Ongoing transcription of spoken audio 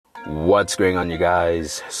What's going on, you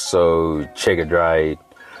guys? So check it right.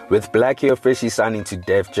 With Blxckie officially signing to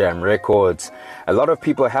Def Jam Records, a lot of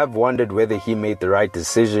people have wondered whether he made the right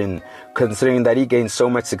decision, considering that he gained so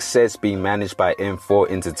much success being managed by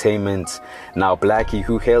M4 Entertainment. Now Blxckie,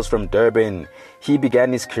 who hails from Durban, he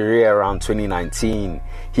began his career around 2019.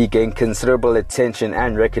 He gained considerable attention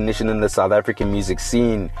and recognition in the South African music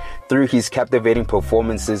scene through his captivating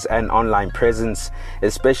performances and online presence,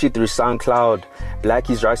 especially through SoundCloud.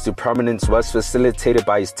 Blxckie's rise to prominence was facilitated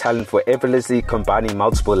by his talent for effortlessly combining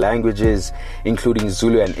multiple languages, including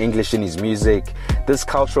Zulu and English, in his music. This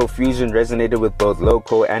cultural fusion resonated with both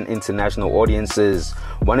local and international audiences.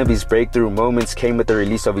 One of his breakthrough moments came with the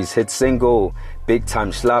release of his hit single, Big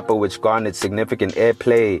Time Slapper, which garnered significant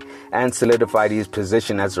airplay and solidified his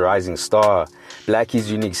position as a rising star.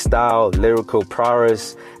 Blxckie's unique style, lyrical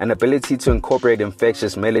prowess, and ability to incorporate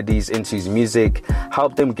infectious melodies into his music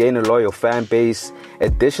helped him gain a loyal fan base.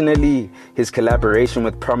 Additionally, his collaboration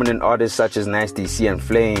with prominent artists such as Nasty C and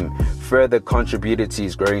Flame further contributed to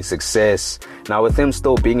his growing success. Now, with him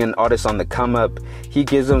still being an artist on the come up, he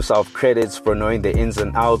gives himself credits for knowing the ins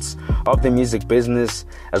and outs of the music business,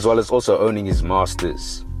 as well as also owning his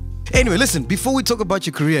masters. Anyway, listen, before we talk about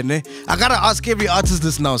your career, I gotta ask every artist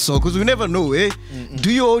this now, so, because we never know,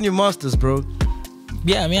 Do you own your masters, bro?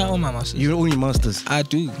 Yeah, I own my masters. You own your masters? I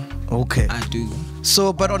do. Okay. I do.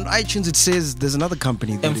 So, but on iTunes it says there's another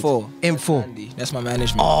company. M4. M4. That's my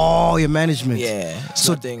management. Oh, your management. Yeah.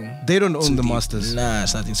 So they don't own the masters? Nah,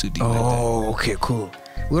 it's nothing too deep. Oh, okay, cool.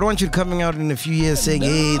 We don't want you coming out in a few years saying,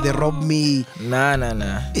 hey, they robbed me. Nah. I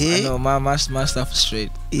know my stuff is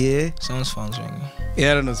straight. Yeah? Someone's phone's ringing.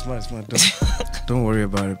 Yeah, I don't know. Smart. Don't worry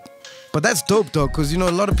about it. But that's dope, though, because, a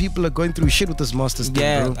lot of people are going through shit with this masters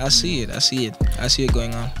thing, bro. I see it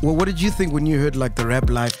going on. Well, what did you think when you heard, like, the rap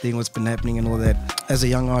life thing, what's been happening and all that, as a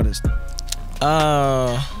young artist?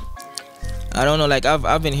 I don't know, like,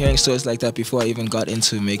 I've been hearing stories like that before I even got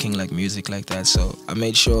into making, like, music like that. So I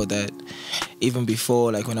made sure that even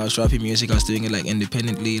before, like, when I was dropping music, I was doing it, like,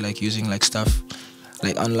 independently, like, using, like, stuff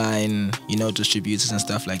like online, distributors and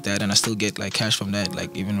stuff like that, and I still get like cash from that,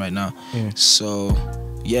 like even right now. Yeah. So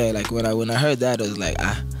yeah, like when I heard that, I was like,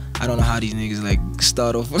 I don't know how these niggas like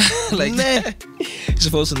start off like that. You're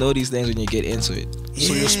supposed to know these things when you get into it. Yeah.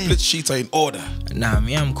 So your split sheets are in order? Nah,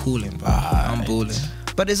 me, I'm cooling, bro. I'm balling.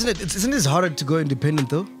 But isn't it harder to go independent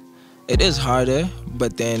though? It is harder,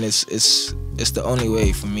 but then it's the only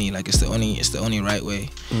way for me. Like it's the only right way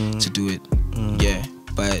to do it. Yeah,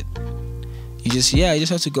 but. You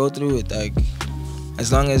just have to go through it. Like,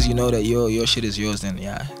 as long as you know that your shit is yours, then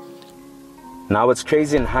yeah. Now, it's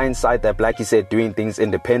crazy in hindsight that Blxckkie said doing things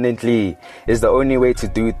independently is the only way to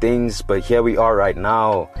do things, but here we are right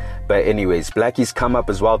now. But anyways, Blxckie's come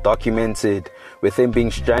up is well documented, with him being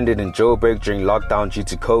stranded in Joburg during lockdown due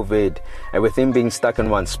to COVID, and with him being stuck in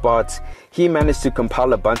one spot, he managed to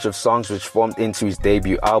compile a bunch of songs which formed into his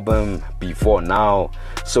debut album, Before Now.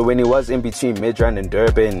 So when he was in between Midrand and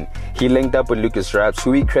Durban, he linked up with Lucas Raps,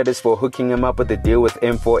 who he credits for hooking him up with a deal with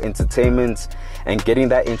M4 Entertainment and getting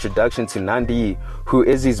that introduction to Nandi, who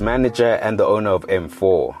is his manager and the owner of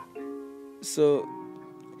M4. So,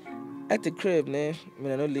 at the crib, man,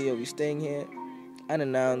 when I know Leo, we staying here,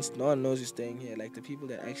 unannounced, no one knows we're staying here. Like, the people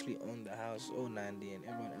that actually own the house, own Nandi, and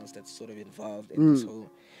everyone else that's sort of involved in this whole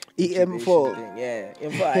EM4 thing. Yeah,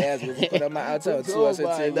 M4 I asked me to put on my outside too. I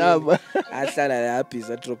said, I started happy,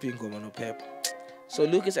 so dropping on pep. So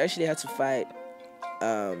Lucas actually had to fight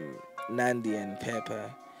Nandi and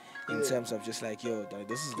Pepper in terms of just like, yo, dog,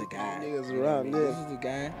 this is the guy. Niggas around, This is the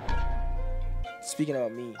guy. Speaking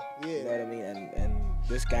about me, you know what I mean? And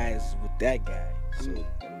this guy is with that guy. So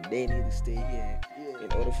they need to stay here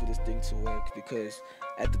in order for this thing to work, because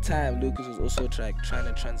at the time Lucas was also trying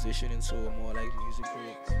to transition into a more like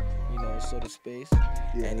musical, sort of space.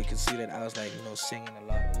 And you can see that I was like, singing a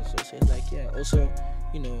lot also. So it's like, also,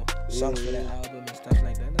 songs for that album and stuff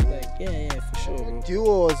like that. And I was like, yeah, for sure, bro.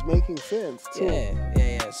 Duo was making sense too.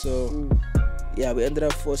 Yeah. So we ended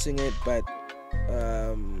up forcing it, but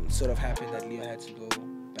sort of happened that Leo had to go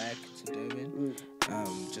back to Durban.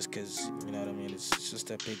 Just because, you know what I mean, it's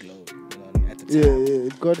just a big load, at the time.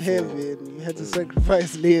 It got heavy and you had to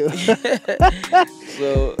sacrifice Leo.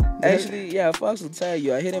 So, actually, Fox will tell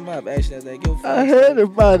you, I hit him up, actually, I was like, yo, Fox, I heard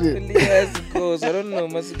about it. Leo has to go, so I don't know,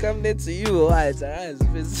 must come there to you, alright, that's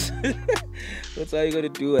how you gotta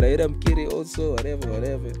do it. I hit him, Kitty also, whatever.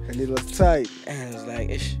 And it was tight. And I was like,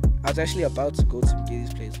 ish. I was actually about to go to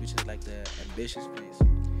Kitty's place, which is like the ambitious place,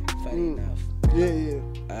 funny enough.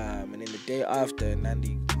 And then the day after,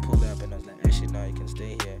 Nandi pulled up and I was like, actually, no, you can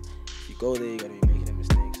stay here. If you go there, you're going to be making a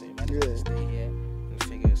mistake. So you might as well stay here and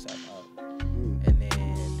figure yourself out. And then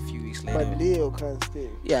a few But Leo can't stay.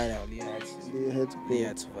 Yeah, I know. Leo had to go.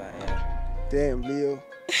 Yeah. Damn, Leo.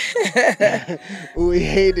 We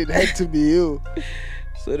hated had to be you.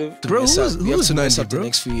 So the Bro, who's Nandi, the bro?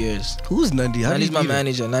 next few years. Who's Nandi? How do Nandi's you my meet her?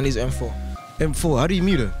 manager. Nandi's M4. M4. How do you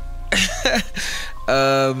meet her?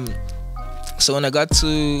 So when I got to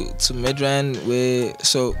Midrand,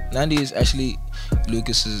 so Nandi is actually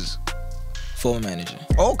Lucas's former manager.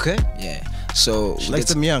 Okay. Yeah. So She likes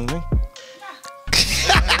them young, man.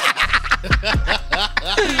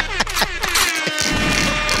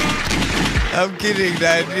 I'm kidding,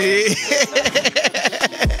 Nandi.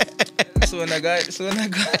 So when I got here, so when I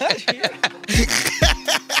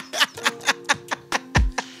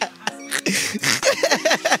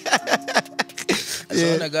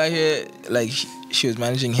got here, like she was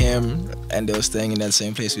managing him, and they were staying in that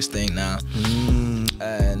same place we're staying now.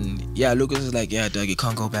 And yeah, Lucas was like, yeah, Doug, you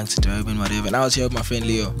can't go back to Durban, whatever. And I was here with my friend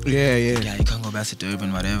Leo. Yeah. Yeah, you can't go back to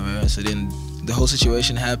Durban, whatever. So then the whole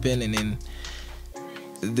situation happened, and then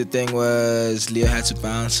the thing was Leo had to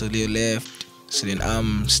bounce, so Leo left. So then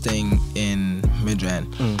I'm staying in Midrand.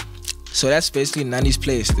 So that's basically Nandi's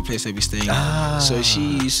place, the place that we staying at. So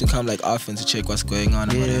she used to come like often to check what's going on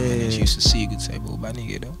and whatever. And then she used to see, good say, "Oh, Bunny,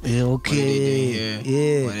 Yeah, okay. what are they doing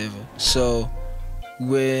here?" Whatever. So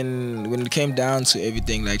when it came down to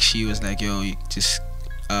everything, like she was like, "Yo, you just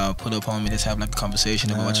pull up on me. Let's have like a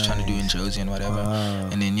conversation about what you're trying to do in Josie and whatever."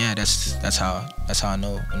 And then yeah, that's how I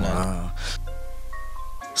know. Wow.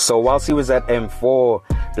 So whilst he was at M4,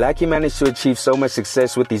 Blxckie managed to achieve so much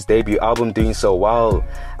success with his debut album doing so well.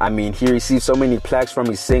 I mean, he received so many plaques from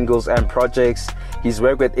his singles and projects. He's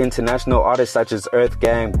worked with international artists such as Earth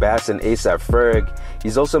Gang, Bass and A$AP Ferg.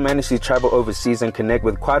 He's also managed to travel overseas and connect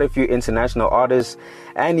with quite a few international artists,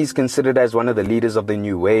 and he's considered as one of the leaders of the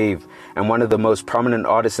new wave and one of the most prominent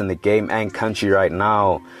artists in the game and country right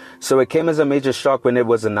now. So it came as a major shock when it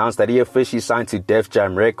was announced that he officially signed to Def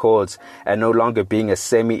Jam Records and no longer being a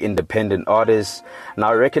semi-independent artist.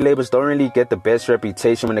 Now, record labels don't really get the best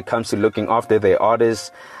reputation when it comes to looking after their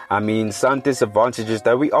artists. I mean, some disadvantages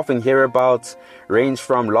that we often hear about range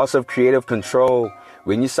from loss of creative control.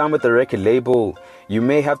 When you sign with a record label, you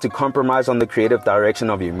may have to compromise on the creative direction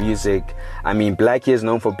of your music. I mean, Blxckie is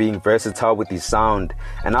known for being versatile with his sound,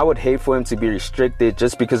 and I would hate for him to be restricted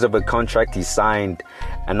just because of a contract he signed.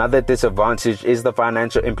 Another disadvantage is the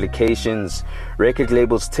financial implications. Record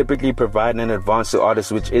labels typically provide an advance to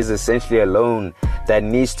artists, which is essentially a loan that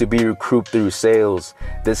needs to be recouped through sales.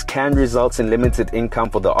 This can result in limited income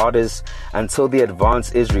for the artist until the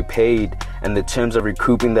advance is repaid, and the terms of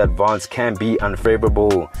recouping the advance can be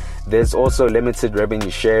unfavorable. There's also limited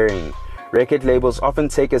revenue sharing. Record labels often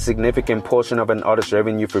take a significant portion of an artist's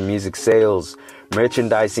revenue for music sales,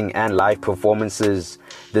 merchandising, and live performances.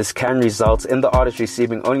 This can result in the artist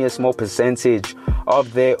receiving only a small percentage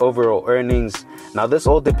of their overall earnings. Now, this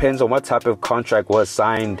all depends on what type of contract was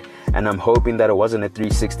signed, and I'm hoping that it wasn't a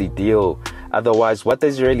 360 deal. Otherwise, what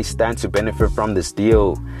does he really stand to benefit from this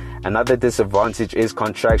deal? Another disadvantage is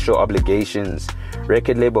contractual obligations.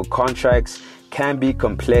 Record label contracts can be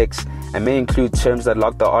complex and may include terms that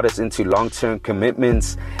lock the artist into long-term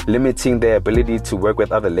commitments, limiting their ability to work with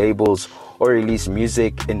other labels or release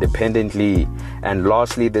music independently. And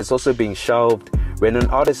lastly, there's also being shelved. When an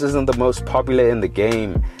artist isn't the most popular in the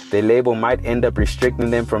game, their label might end up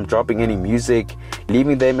restricting them from dropping any music,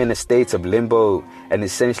 leaving them in a state of limbo, and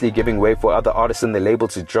essentially giving way for other artists in the label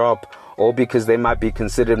to drop, all because they might be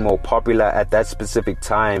considered more popular at that specific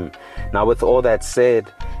time. Now, with all that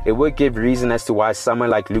said, it would give reason as to why someone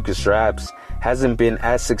like Lucas Raps hasn't been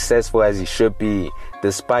as successful as he should be,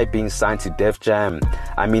 despite being signed to Def Jam.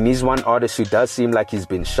 I mean, he's one artist who does seem like he's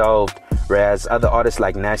been shelved, whereas other artists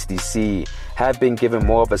like Nasty C have been given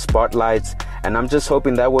more of a spotlight, and I'm just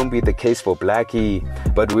hoping that won't be the case for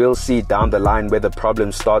Blxckie. But we'll see down the line where the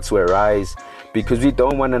problems start to arise, because we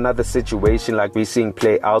don't want another situation like we're seeing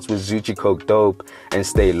play out with Zuchi Coke Dope and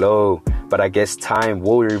Stay Low. But I guess time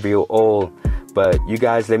will reveal all. But you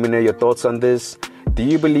guys, let me know your thoughts on this. Do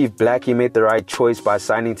you believe Blxckie made the right choice by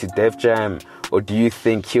signing to Def Jam, or do you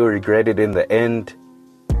think he'll regret it in the end?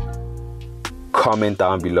 Comment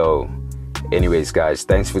down below. Anyways guys,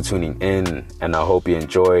 thanks for tuning in, and I hope you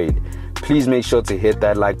enjoyed. Please make sure to hit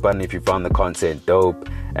that like button if you found the content dope,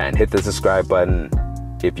 and hit the subscribe button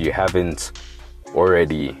if you haven't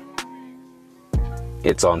already.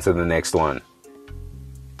 It's on to the next one.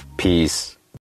 Peace.